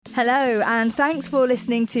Hello, and thanks for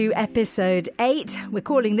listening to episode 8. We're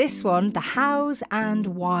calling this one The Hows and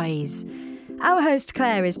Whys. Our host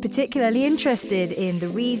Claire is particularly interested in the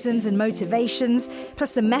reasons and motivations,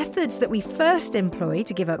 plus the methods that we first employ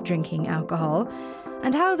to give up drinking alcohol,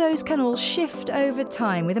 and how those can all shift over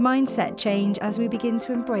time with a mindset change as we begin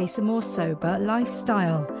to embrace a more sober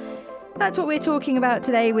lifestyle. That's what we're talking about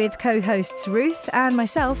today with co-hosts Ruth and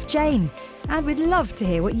myself, Jane, and we'd love to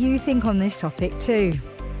hear what you think on this topic too.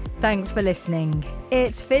 Thanks for listening.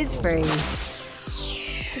 It's Fizz Free.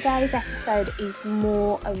 Today's episode is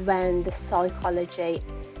more around the psychology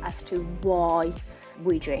as to why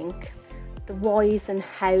we drink, the whys and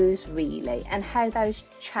hows really, and how those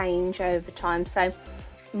change over time. So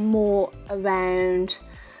more around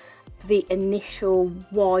the initial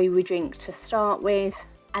why we drink to start with,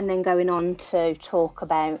 and then going on to talk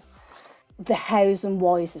about the hows and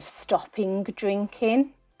whys of stopping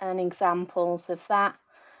drinking and examples of that,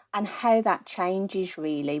 and how that changes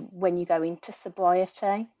really when you go into sobriety.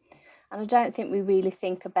 And I don't think we really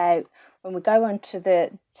think about when we go on to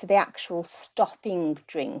the actual stopping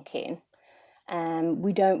drinking,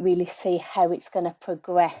 we don't really see how it's going to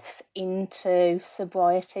progress into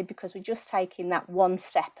sobriety, because we're just taking that one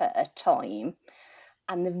step at a time,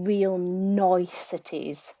 and the real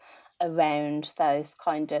niceties around those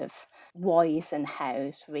kind of whys and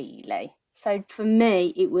hows really. So for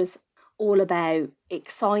me, it was all about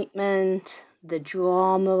excitement, the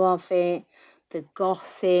drama of it, the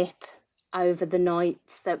gossip over the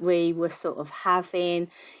nights that we were sort of having,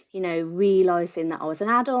 realising that I was an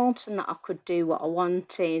adult and that I could do what I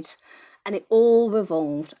wanted. And it all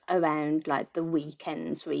revolved around like the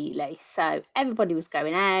weekends really. So everybody was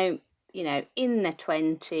going out, in their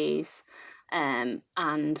 20s, and,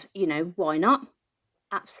 why not?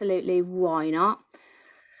 Absolutely, why not?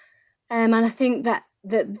 And I think that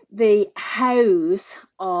the hows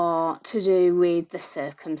are to do with the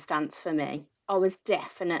circumstance for me. I was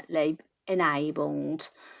definitely enabled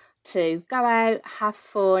to go out, have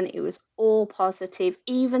fun. It was all positive.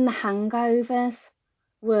 Even the hangovers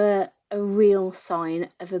were a real sign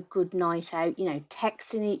of a good night out,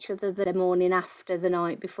 texting each other the morning after the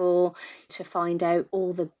night before to find out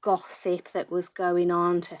all the gossip that was going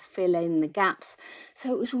on, to fill in the gaps.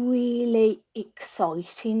 So it was really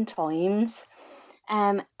exciting times.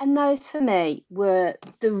 And those for me were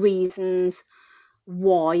the reasons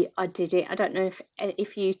why I did it. I don't know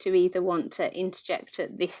if you two either want to interject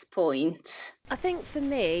at this point. I think for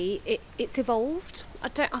me, it's evolved. I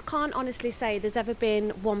can't honestly say there's ever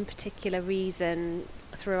been one particular reason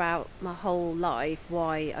throughout my whole life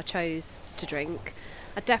why I chose to drink.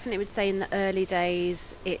 I definitely would say in the early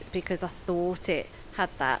days, it's because I thought it had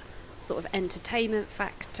that sort of entertainment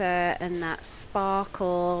factor and that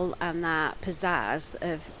sparkle and that pizzazz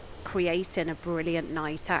of creating a brilliant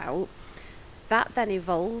night out. That then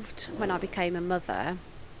evolved when I became a mother.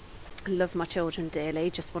 I love my children dearly,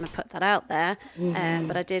 just want to put that out there.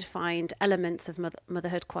 But I did find elements of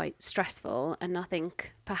motherhood quite stressful, and I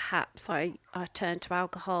think perhaps I turned to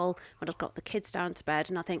alcohol when I got the kids down to bed,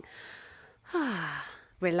 and I think,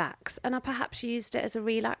 relax. And I perhaps used it as a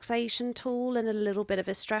relaxation tool and a little bit of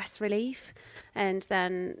a stress relief. And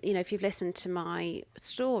then, if you've listened to my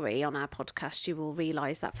story on our podcast, you will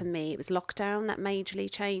realise that for me, it was lockdown that majorly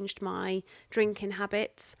changed my drinking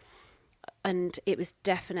habits. And it was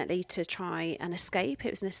definitely to try and escape.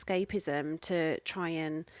 It was an escapism to try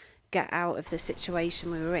and get out of the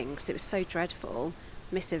situation we were in, because it was so dreadful,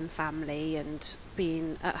 missing family and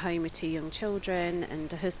being at home with 2 young children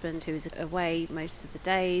and a husband who was away most of the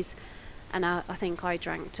days. And I think I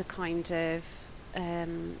drank to kind of,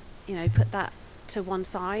 put that to one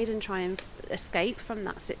side and try and escape from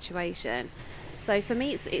that situation. So for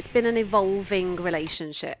me, it's been an evolving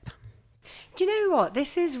relationship. Do you know what?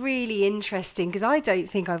 This is really interesting, because I don't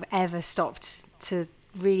think I've ever stopped to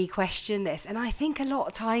really question this, and I think a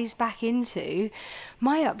lot ties back into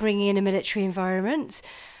my upbringing in a military environment.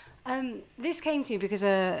 This came to me because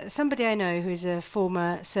somebody I know who's a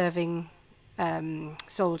former serving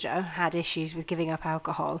soldier had issues with giving up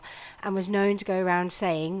alcohol and was known to go around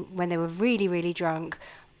saying, when they were really, really drunk,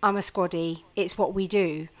 "I'm a squaddie, it's what we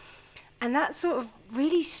do." And that sort of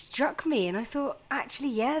really struck me, and I thought, actually,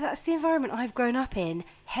 yeah, that's the environment I've grown up in.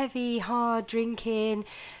 Heavy, hard drinking,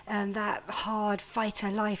 that hard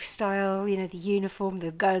fighter lifestyle, the uniform,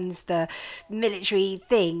 the guns, the military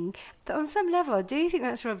thing. But on some level, I do think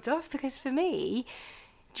that's rubbed off, because for me,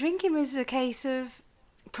 drinking was a case of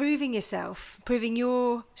proving yourself, proving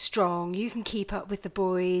you're strong, you can keep up with the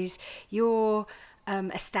boys, you're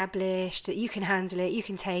established, that you can handle it, you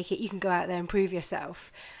can take it, you can go out there and prove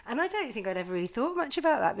yourself. And I don't think I'd ever really thought much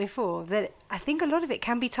about that before, that I think a lot of it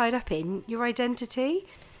can be tied up in your identity.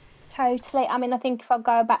 Totally. I mean, I think if I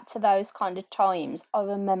go back to those kind of times, I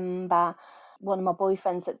remember one of my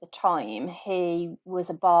boyfriends at the time, he was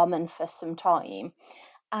a barman for some time.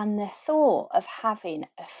 And the thought of having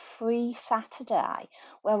a free Saturday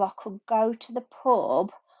where I could go to the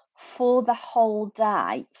pub for the whole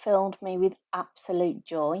day filled me with absolute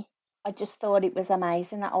joy. I just thought it was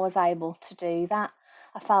amazing that I was able to do that.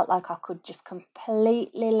 I felt like I could just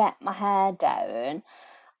completely let my hair down.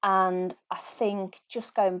 And I think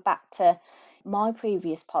just going back to my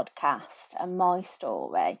previous podcast and my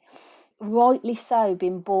story, rightly so,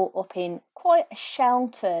 being brought up in quite a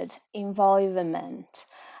sheltered environment,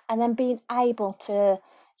 and then being able to,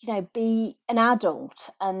 be an adult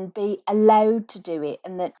and be allowed to do it,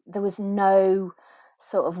 and that there was no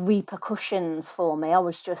sort of repercussions for me. I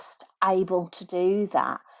was just able to do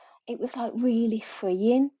that. It was like really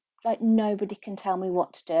freeing, like nobody can tell me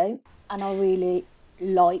what to do, and I really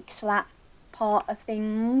liked that part of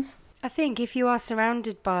things. I think if you are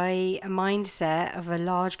surrounded by a mindset of a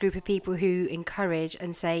large group of people who encourage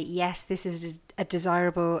and say, yes, this is a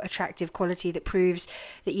desirable, attractive quality that proves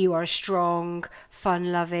that you are a strong,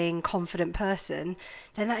 fun-loving, confident person,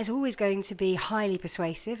 then that is always going to be highly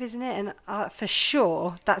persuasive, isn't it? And for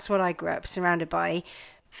sure, that's what I grew up surrounded by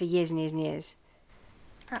for years and years and years.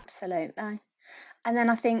 Absolutely. And then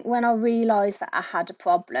I think when I realised that I had a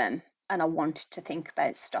problem and I wanted to think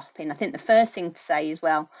about stopping, I think the first thing to say is,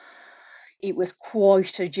 well, it was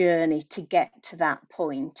quite a journey to get to that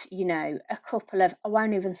point. A couple of, I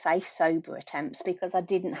won't even say sober attempts, because I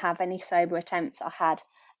didn't have any sober attempts. I had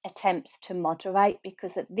attempts to moderate,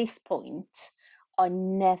 because at this point, I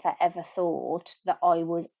never ever thought that I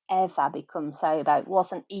would ever become sober. It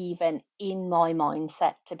wasn't even in my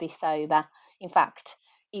mindset to be sober. In fact,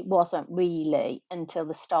 it wasn't really until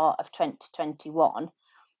the start of 2021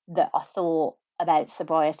 that I thought about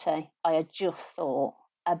sobriety. I had just thought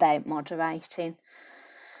about moderating.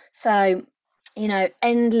 So,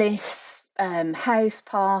 endless house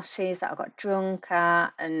parties that I got drunk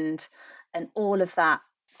at, and all of that,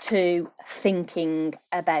 to thinking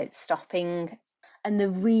about stopping. And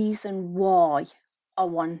the reason why I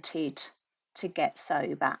wanted to get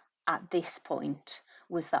sober at this point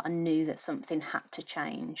was that I knew that something had to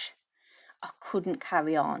change. I couldn't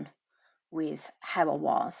carry on with how I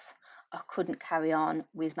was. I couldn't carry on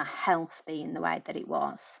with my health being the way that it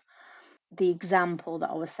was. The example that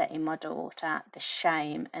I was setting my daughter, the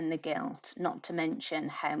shame and the guilt, not to mention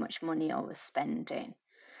how much money I was spending.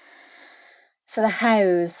 So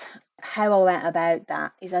how I went about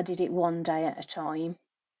that is I did it one day at a time.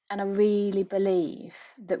 And I really believe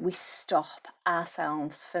that we stop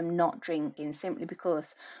ourselves from not drinking simply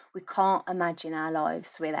because we can't imagine our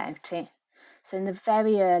lives without it. So in the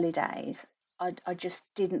very early days, I just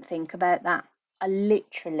didn't think about that. I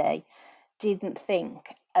literally didn't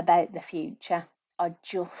think about the future. I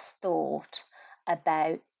just thought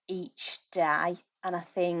about each day. And I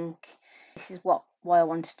think this is why I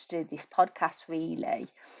wanted to do this podcast, really,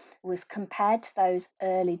 was compared to those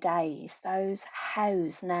early days, those how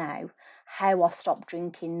I stopped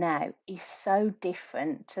drinking now is so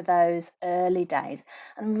different to those early days.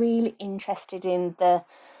 I'm really interested in the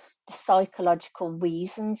psychological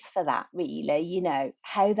reasons for that, really,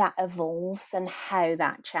 how that evolves and how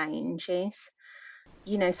that changes.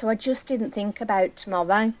 So I just didn't think about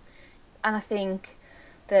tomorrow. And I think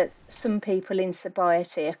that some people in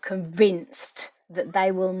sobriety are convinced that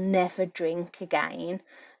they will never drink again.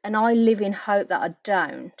 And I live in hope that I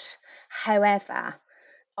don't. However,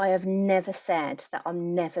 I have never said that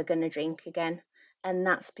I'm never going to drink again. And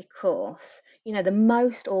that's because, the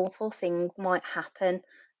most awful thing might happen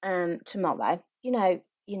tomorrow.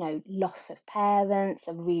 Loss of parents,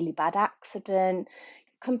 a really bad accident,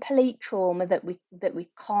 complete trauma that we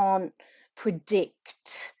can't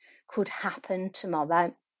predict could happen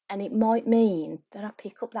tomorrow. And it might mean that I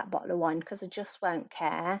pick up that bottle of wine because I just won't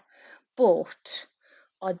care. But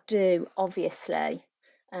I do obviously,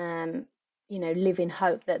 live in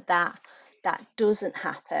hope that doesn't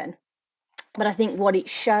happen. But I think what it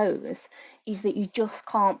shows is that you just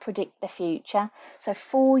can't predict the future. So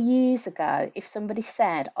 4 years ago, if somebody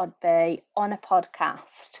said I'd be on a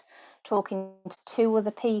podcast talking to two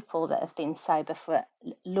other people that have been sober for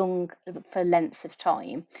lengths of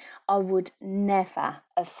time, I would never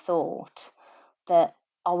have thought that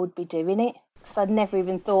I would be doing it, because I'd never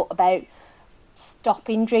even thought about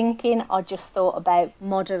stopping drinking. I just thought about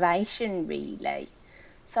moderation, really.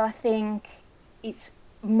 So I think it's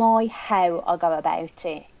how I go about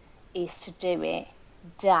it is to do it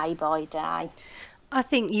day by day. I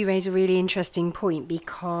think you raise a really interesting point,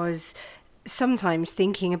 because sometimes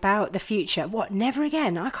thinking about the future, what, never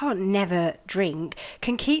again, I can't never drink,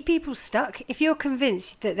 can keep people stuck. If you're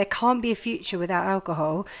convinced that there can't be a future without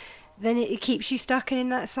alcohol, then it keeps you stuck in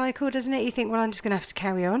that cycle, doesn't it? You think, well, I'm just going to have to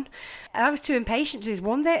carry on. I was too impatient to do this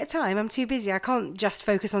one day at a time. I'm too busy. I can't just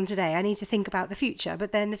focus on today. I need to think about the future.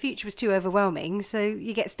 But then the future was too overwhelming, so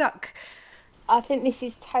you get stuck. I think this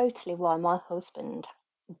is totally why my husband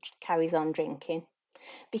carries on drinking,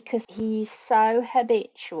 because he's so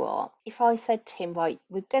habitual. If I said to him, right,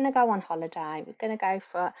 we're going to go on holiday, we're going to go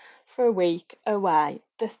for a week away,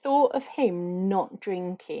 the thought of him not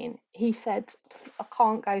drinking, he said, I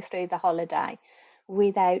can't go through the holiday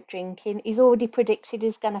without drinking. He's already predicted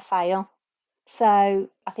he's going to fail. So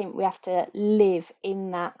I think we have to live in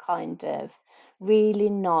that kind of really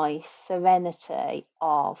nice serenity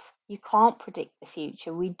of, you can't predict the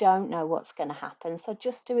future. We don't know what's going to happen. So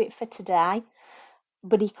just do it for today.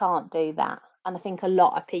 But he can't do that. And I think a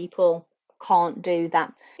lot of people can't do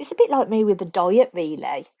that. It's a bit like me with the diet,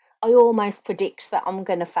 really. I almost predict that I'm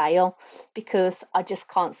going to fail, because I just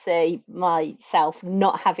can't see myself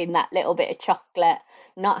not having that little bit of chocolate,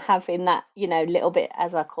 not having that, little bit,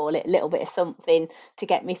 as I call it, little bit of something to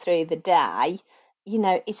get me through the day.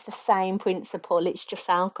 It's the same principle. It's just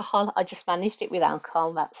alcohol. I just managed it with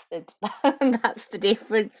alcohol. That's the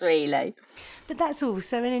difference, really. But that's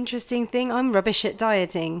also an interesting thing. I'm rubbish at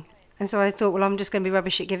dieting. And so I thought, well, I'm just going to be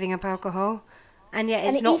rubbish at giving up alcohol. And yet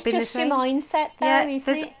it's not been the same. It's just your mindset, though, yeah, isn't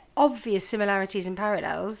there's it? obvious similarities and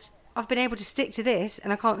parallels. I've been able to stick to this,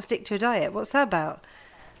 and I can't stick to a diet. What's that about?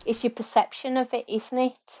 It's your perception of it, isn't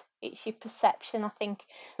it? It's your perception. I think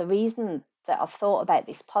the reason that I've thought about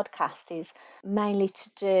this podcast is mainly to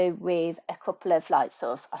do with a couple of, I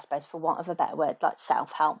suppose for want of a better word,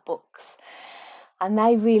 self-help books. And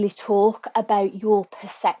they really talk about your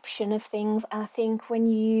perception of things. And I think when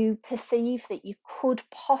you perceive that you could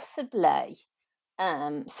possibly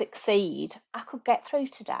succeed, I could get through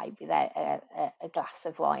today without a glass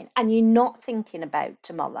of wine, and you're not thinking about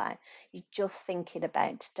tomorrow, you're just thinking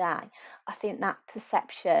about today, I think that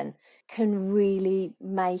perception can really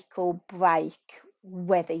make or break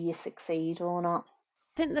whether you succeed or not.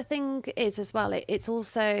 I think the thing is as well, it's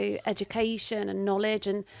also education and knowledge,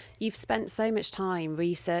 and you've spent so much time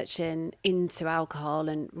researching into alcohol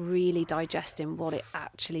and really digesting what it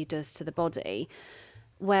actually does to the body.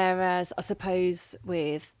 Whereas I suppose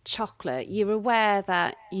with chocolate, you're aware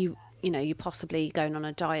that you're possibly going on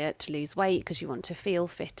a diet to lose weight because you want to feel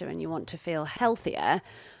fitter and you want to feel healthier.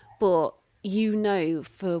 But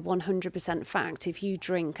for 100% fact, if you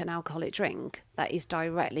drink an alcoholic drink, that is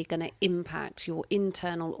directly going to impact your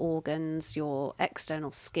internal organs, your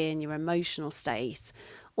external skin, your emotional state,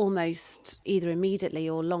 almost either immediately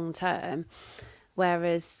or long term.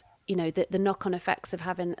 Whereas the knock-on effects of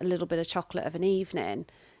having a little bit of chocolate of an evening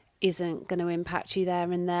isn't going to impact you there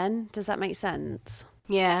and then. Does that make sense?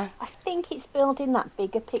 Yeah. I think it's building that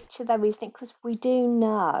bigger picture though, isn't it? Because we do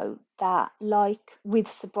know that, like with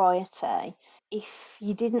sobriety, if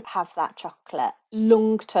you didn't have that chocolate,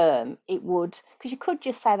 long term it would, because you could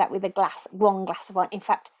just say that with one glass of wine. In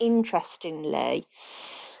fact, interestingly,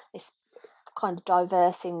 it's kind of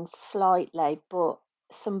diversing slightly, but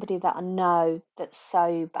somebody that I know that's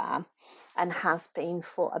sober and has been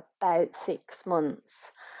for about 6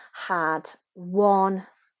 months had one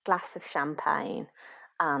glass of champagne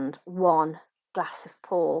and one glass of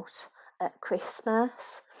port at Christmas.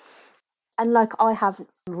 And I have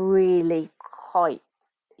really quite,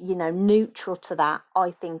 neutral to that.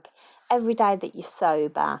 I think every day that you're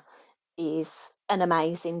sober is an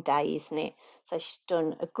amazing day, isn't it? So she's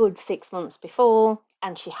done a good 6 months before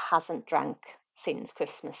and she hasn't drank since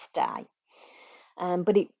Christmas Day.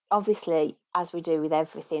 But it obviously, as we do with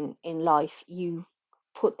everything in life, you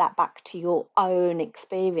put that back to your own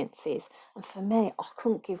experiences. And for me, I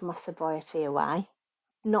couldn't give my sobriety away.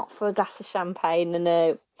 Not for a glass of champagne and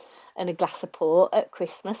a glass of port at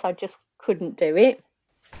Christmas. I just couldn't do it.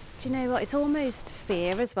 Do you know what? It's almost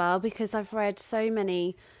fear as well, because I've read so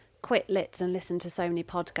many quit lits and listened to so many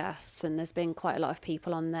podcasts, and there's been quite a lot of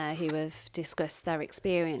people on there who have discussed their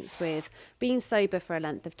experience with being sober for a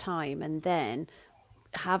length of time and then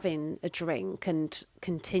having a drink and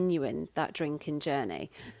continuing that drinking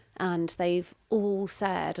journey. And they've all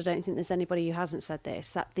said, I don't think there's anybody who hasn't said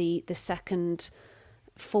this, that the second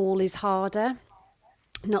fall is harder.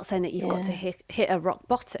 I'm not saying that you've got to hit a rock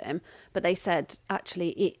bottom, but they said actually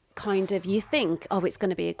it kind of, you think, it's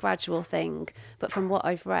going to be a gradual thing, but from what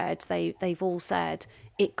I've read, they've all said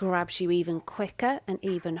it grabs you even quicker and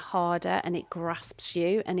even harder, and it grasps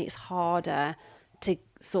you, and it's harder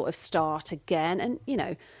sort of start again. And, you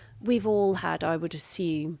know, we've all had, I would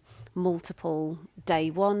assume, multiple day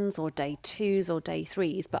ones or day twos or day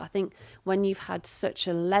threes. But I think when you've had such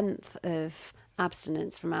a length of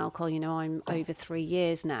abstinence from alcohol, you know, I'm over 3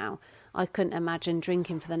 years now, I couldn't imagine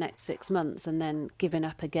drinking for the next 6 months and then giving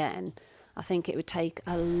up again. I think it would take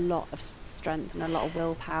a lot of strength and a lot of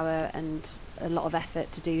willpower and a lot of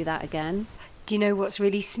effort to do that again. Do you know what's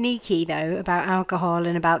really sneaky, though, about alcohol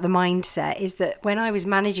and about the mindset is that when I was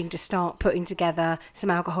managing to start putting together some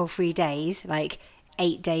alcohol-free days, like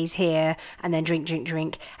 8 days here and then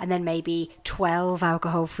drink, and then maybe 12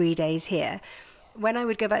 alcohol-free days here, when I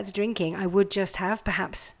would go back to drinking, I would just have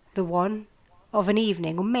perhaps the one of an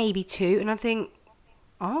evening or maybe two, and I think,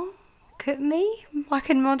 oh, look at me, I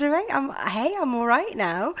can moderate, I'm all right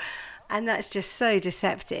now. And that's just so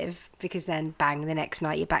deceptive, because then bang, the next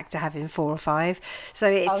night you're back to having 4 or 5.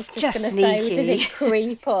 So it's just sneaky. Say, does it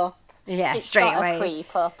creep up? Yeah, it's straight got away. To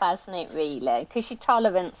creep up, hasn't it, really? Because your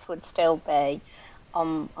tolerance would still be,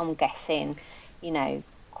 I'm guessing, you know,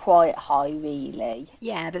 quite high, really.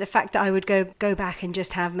 Yeah, but the fact that I would go back and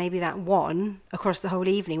just have maybe that one across the whole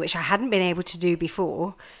evening, which I hadn't been able to do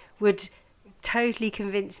before, would totally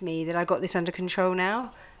convince me that I got this under control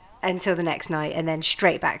now, until the next night, and then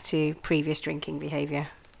straight back to previous drinking behaviour.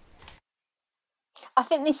 I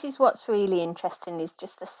think this is what's really interesting, is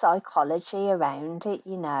just the psychology around it,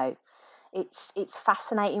 you know. It's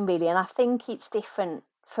fascinating, really, and I think it's different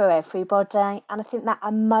for everybody. And I think that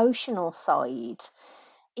emotional side,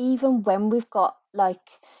 even when we've got,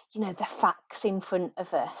 like, you know, the facts in front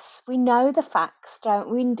of us, we know the facts,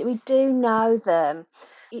 don't we? We do know them.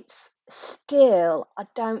 It's still, I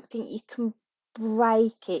don't think you can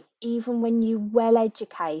break it, even when you're well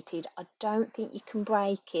educated. I don't think you can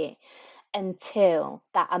break it until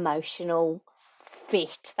that emotional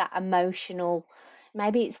fit, that emotional,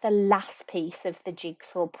 maybe it's the last piece of the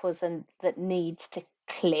jigsaw puzzle that needs to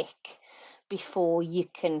click before you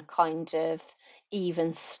can kind of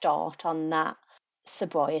even start on that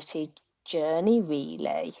sobriety journey,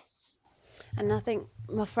 really. And I think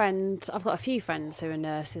I've got a few friends who are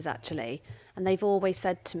nurses actually, and they've always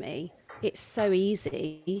said to me, it's so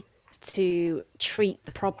easy to treat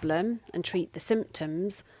the problem and treat the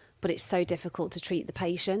symptoms, but it's so difficult to treat the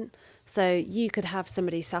patient. So you could have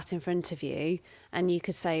somebody sat in front of you and you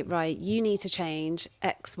could say, right, you need to change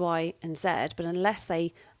X, Y, and Z, but unless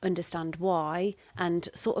they understand why and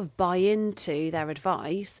sort of buy into their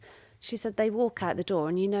advice, she said they walk out the door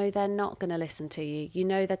and you know they're not going to listen to you. You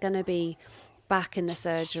know they're going to be back in the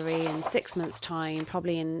surgery in 6 months' time,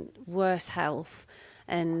 probably in worse health,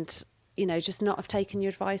 and you know, just not have taken your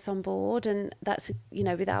advice on board. And that's, you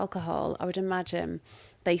know, with alcohol, I would imagine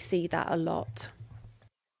they see that a lot.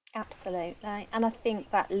 Absolutely. And I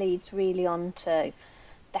think that leads really on to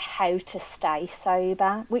the how to stay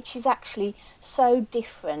sober, which is actually so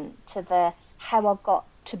different to the how I got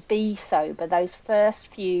to be sober, those first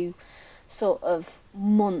few sort of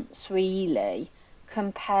months, really,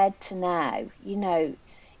 compared to now. You know,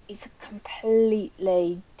 it's a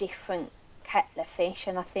completely different kettle of fish,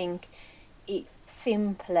 and I think it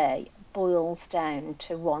simply boils down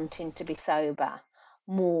to wanting to be sober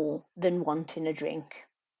more than wanting a drink.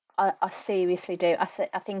 I seriously do. I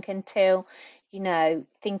think until, you know,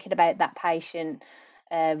 thinking about that patient,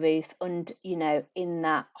 Ruth, and, you know, in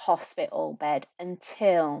that hospital bed,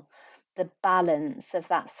 until the balance of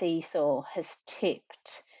that seesaw has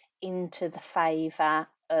tipped into the favour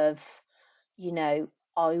of, you know,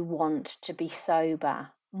 I want to be sober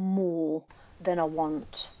more than I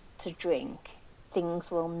want to drink,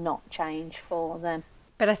 things will not change for them.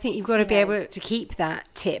 But I think you've got to be able to keep that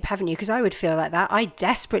tip, haven't you? Because I would feel like that. I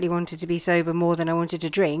desperately wanted to be sober more than I wanted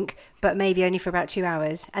to drink, but maybe only for about 2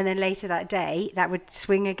 hours. And then later that day, that would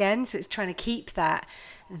swing again. So it's trying to keep that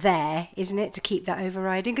there, isn't it? To keep that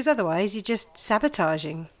overriding. Because otherwise you're just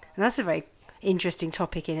sabotaging. And that's a very interesting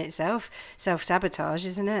topic in itself. Self-sabotage,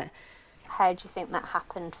 isn't it? How do you think that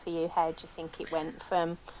happened for you? How do you think it went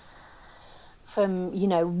from you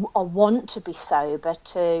know, I want to be sober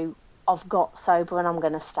to I've got sober and I'm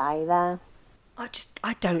going to stay there?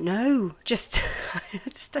 I don't know.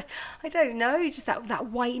 I don't know. Just that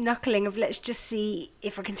white knuckling of let's just see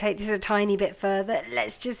if I can take this a tiny bit further.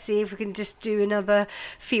 Let's just see if we can just do another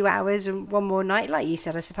few hours and one more night. Like you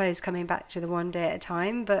said, I suppose coming back to the one day at a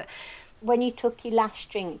time. But when you took your last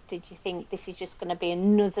drink, did you think this is just going to be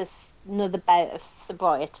another bout of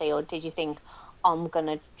sobriety, or did you think I'm going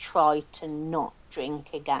to try to not drink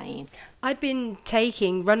again. I'd been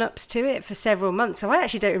taking run-ups to it for several months, so I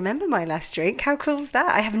actually don't remember my last drink. How cool's that?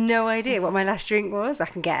 I have no idea what my last drink was. I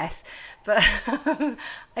can guess, but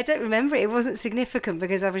I don't remember it. It wasn't significant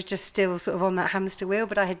because I was just still sort of on that hamster wheel,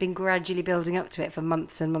 but I had been gradually building up to it for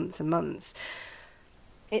months and months and months.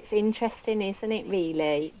 It's interesting, isn't it,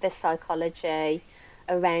 really, the psychology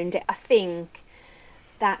around it. I think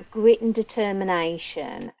that grit and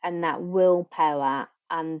determination and that willpower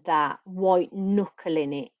and that white knuckle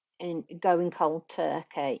in it and going cold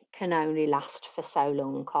turkey can only last for so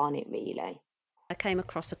long, can't it, really? I came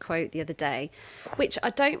across a quote the other day, which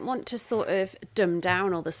I don't want to sort of dumb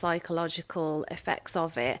down all the psychological effects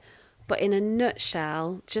of it, but in a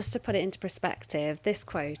nutshell, just to put it into perspective, this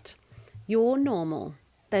quote: "You're normal.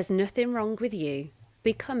 There's nothing wrong with you.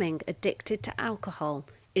 Becoming addicted to alcohol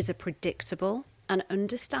is a predictable and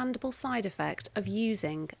understandable side effect of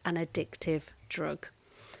using an addictive drug."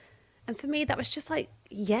 And for me, that was just like,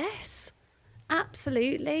 yes,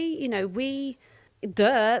 absolutely.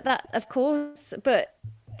 That, of course, but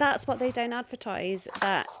that's what they don't advertise,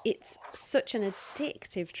 that it's such an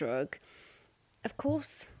addictive drug. Of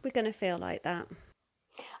course, we're going to feel like that.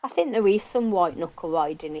 I think there is some white knuckle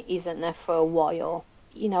riding it, isn't there, for a while?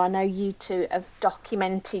 I know you two have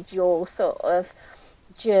documented your sort of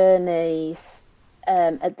journeys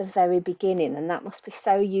at the very beginning, and that must be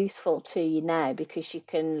so useful to you now because you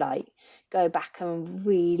can go back and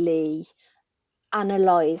really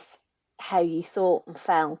analyse how you thought and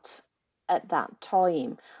felt at that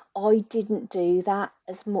time. I didn't do that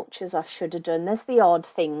as much as I should have done. There's the odd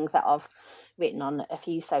thing that I've written on a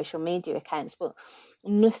few social media accounts, but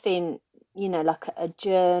nothing, like a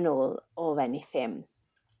journal or anything.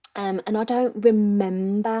 And I don't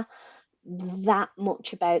remember that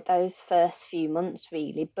much about those first few months,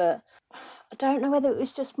 really, but I don't know whether it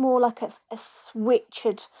was just more like a switch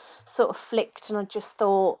had sort of flicked and I just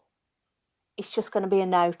thought it's just going to be a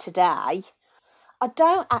no today. I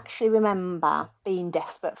don't actually remember being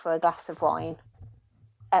desperate for a glass of wine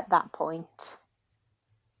at that point,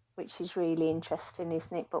 which is really interesting,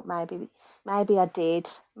 isn't it? But maybe I did,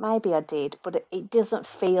 but it doesn't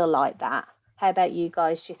feel like that. How about you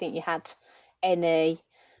guys? Do you think you had any?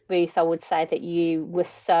 Ruth, I would say that you were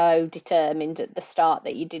so determined at the start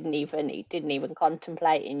that you didn't even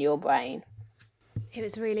contemplate in your brain. It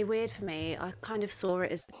was really weird for me. I kind of saw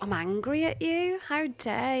it as, I'm angry at you. How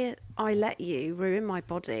dare I let you ruin my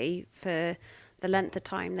body for the length of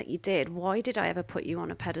time that you did? Why did I ever put you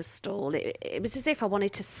on a pedestal? It was as if I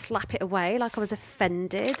wanted to slap it away, like I was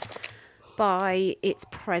offended by its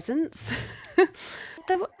presence.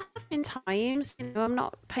 There have been times, I'm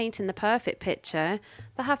not painting the perfect picture.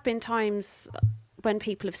 There have been times when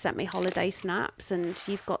people have sent me holiday snaps and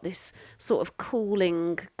you've got this sort of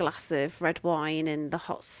cooling glass of red wine in the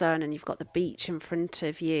hot sun and you've got the beach in front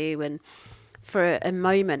of you, and for a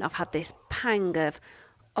moment I've had this pang of,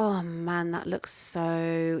 oh man, that looks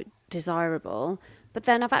so desirable. But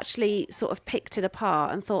then I've actually sort of picked it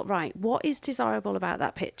apart and thought, right, what is desirable about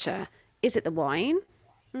that picture? Is it the wine?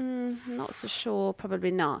 Not so sure,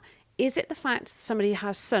 probably not. Is it the fact that somebody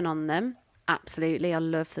has sun on them? Absolutely, I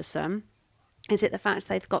love the sun. Is it the fact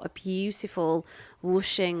they've got a beautiful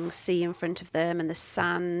whooshing sea in front of them and the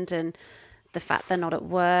sand, and the fact they're not at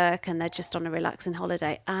work and they're just on a relaxing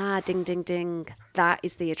holiday? Ding, ding, ding. That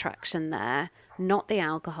is the attraction there, not the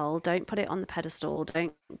alcohol. Don't put it on the pedestal.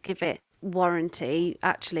 Don't give it warranty.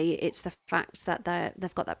 Actually, it's the fact that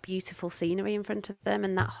they've got that beautiful scenery in front of them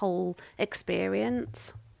and that whole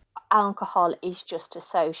experience. Alcohol is just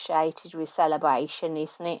associated with celebration,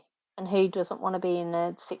 isn't it? And who doesn't want to be in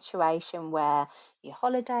a situation where you're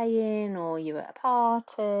holidaying or you're at a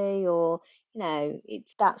party, or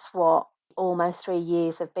that's what almost 3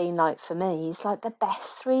 years have been like for me. It's like the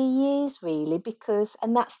best 3 years, really,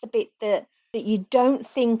 and that's the bit that you don't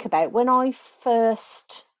think about. When I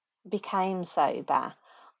first became sober,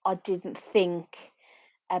 I didn't think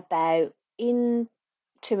about, in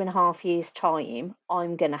 2.5 years' time,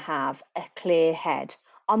 I'm going to have a clear head.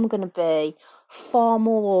 I'm going to be far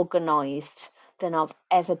more organised than I've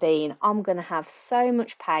ever been. I'm going to have so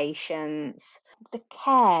much patience. The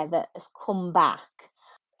care that has come back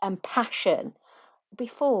and passion.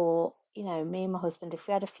 Before, me and my husband, if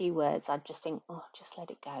we had a few words, I'd just think, oh, just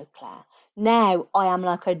let it go, Claire. Now I am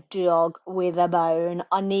like a dog with a bone.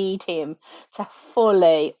 I need him to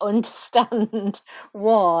fully understand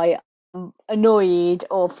why I'm annoyed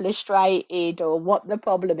or frustrated or what the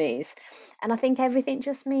problem is. And I think everything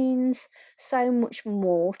just means so much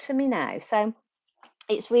more to me now. So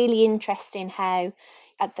it's really interesting how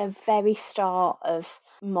at the very start of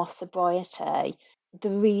my sobriety, the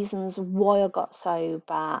reasons why I got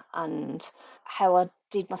sober and how I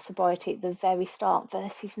did my sobriety at the very start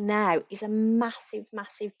versus now is a massive,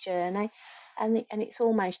 massive journey, and it's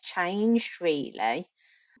almost changed really.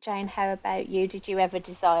 Jane, how about you? Did you ever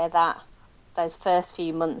desire that? Those first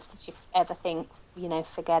few months, did you ever think,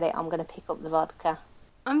 forget it, I'm going to pick up the vodka?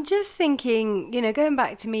 I'm just thinking, going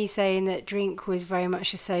back to me saying that drink was very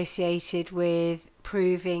much associated with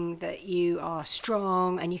proving that you are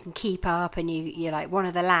strong and you can keep up and you're like one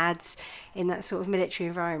of the lads in that sort of military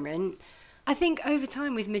environment. I think over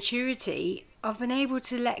time with maturity, I've been able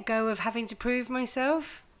to let go of having to prove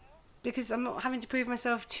myself, because I'm not having to prove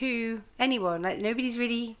myself to anyone. Like, nobody's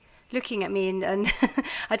really looking at me, and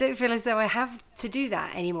I don't feel as though I have to do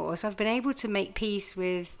that anymore. So I've been able to make peace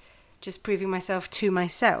with just proving myself to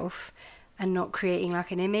myself and not creating like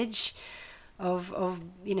an image of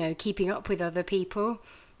keeping up with other people.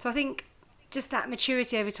 So I think just that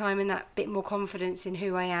maturity over time and that bit more confidence in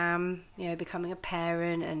who I am, becoming a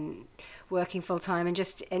parent and working full time and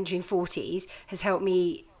just entering 40s has helped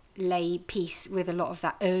me lay peace with a lot of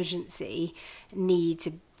that urgency need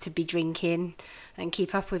to be drinking and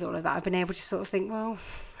keep up with all of that. I've been able to sort of think, well,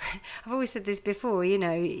 I've always said this before,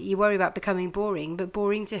 you worry about becoming boring, but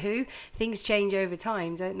boring to who? Things change over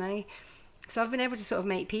time, don't they? So I've been able to sort of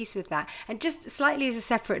make peace with that. And just slightly as a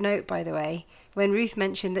separate note, by the way, when Ruth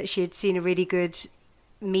mentioned that she had seen a really good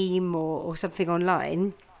meme or something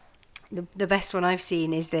online, the best one I've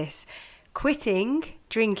seen is this: quitting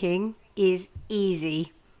drinking is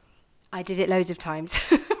easy. I did it loads of times.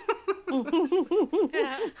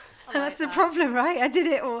 Yeah, and that's the problem, right? I did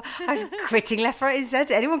it all. I was quitting left, right and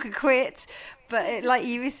centre. Anyone could quit. But like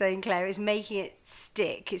you were saying, Claire, it's making it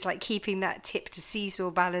stick. It's like keeping that tip to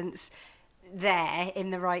seesaw balance there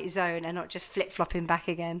in the right zone and not just flip-flopping back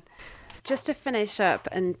again. Just to finish up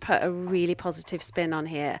and put a really positive spin on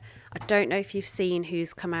here, I don't know if you've seen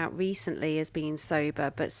who's come out recently as being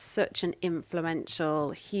sober, but such an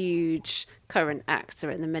influential, huge current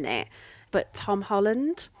actor in the minute. But Tom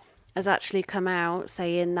Holland has actually come out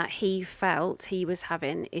saying that he felt he was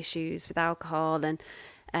having issues with alcohol,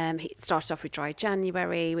 and he started off with dry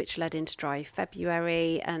January, which led into dry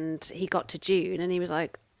February, and he got to June and he was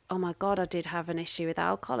like, oh my God, I did have an issue with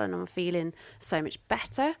alcohol and I'm feeling so much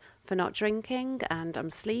better for not drinking and I'm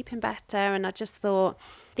sleeping better. And I just thought,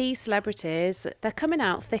 these celebrities, they're coming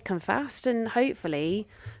out thick and fast and hopefully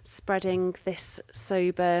spreading this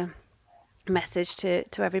sober message to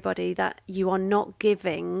everybody that you are not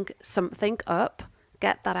giving something up.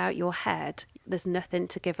 Get that out your head. There's nothing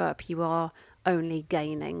to give up. You are only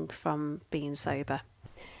gaining from being sober.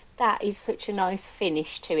 That is such a nice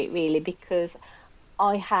finish to it, really, because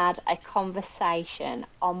I had a conversation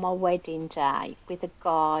on my wedding day with a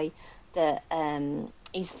guy that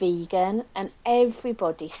is vegan, and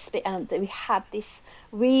everybody we had this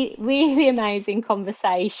really amazing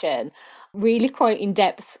conversation, really quite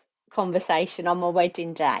in-depth conversation on my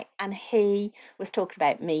wedding day, and he was talking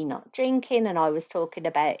about me not drinking and I was talking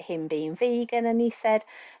about him being vegan, and he said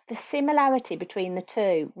the similarity between the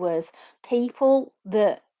two was people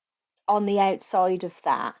that on the outside of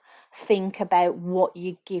that think about what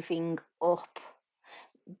you're giving up.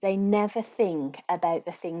 They never think about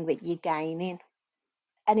the thing that you're gaining.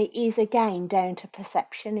 And it is again down to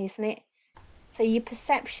perception, isn't it? So your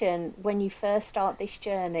perception when you first start this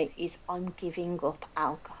journey is, I'm giving up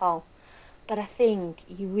alcohol. But I think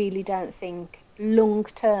you really don't think long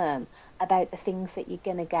term about the things that you're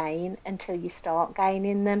going to gain until you start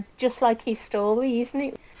gaining them. Just like his story, isn't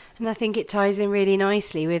it? And I think it ties in really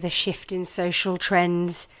nicely with a shift in social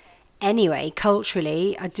trends. Anyway,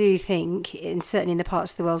 culturally, I do think, certainly in the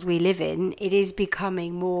parts of the world we live in, it is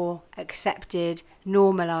becoming more accepted,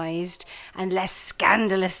 normalised, and less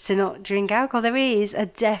scandalous to not drink alcohol. There is a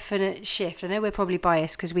definite shift. I know we're probably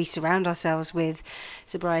biased because we surround ourselves with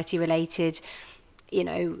sobriety-related,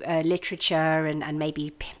 literature and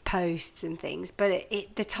maybe posts and things, but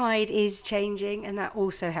the tide is changing, and that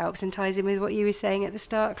also helps and ties in with what you were saying at the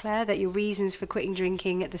start, Claire, that your reasons for quitting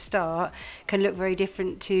drinking at the start can look very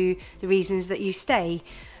different to the reasons that you stay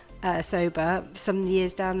sober some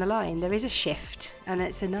years down the line. There is a shift, and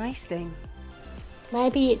it's a nice thing.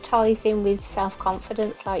 Maybe it ties in with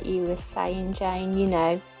self-confidence, like you were saying, Jane.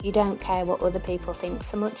 You don't care what other people think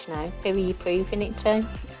so much now. Who are you proving it to?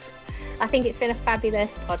 I think it's been a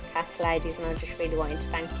fabulous podcast, ladies, and I just really wanted to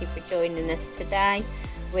thank you for joining us today.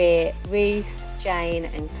 We're Ruth, Jane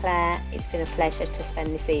and Claire. It's been a pleasure to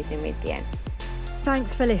spend this evening with you.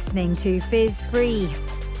 Thanks for listening to Fizz Free.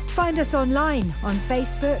 Find us online on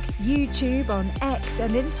Facebook, YouTube, on X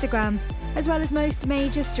and Instagram, as well as most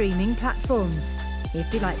major streaming platforms.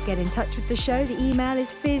 If you'd like to get in touch with the show, the email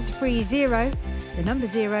is fizzfree0, the number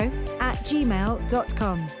 0,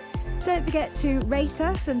 @gmail.com. Don't forget to rate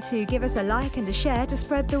us and to give us a like and a share to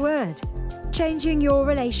spread the word. Changing your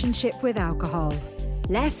relationship with alcohol.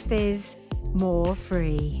 Less fizz, more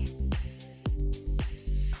free.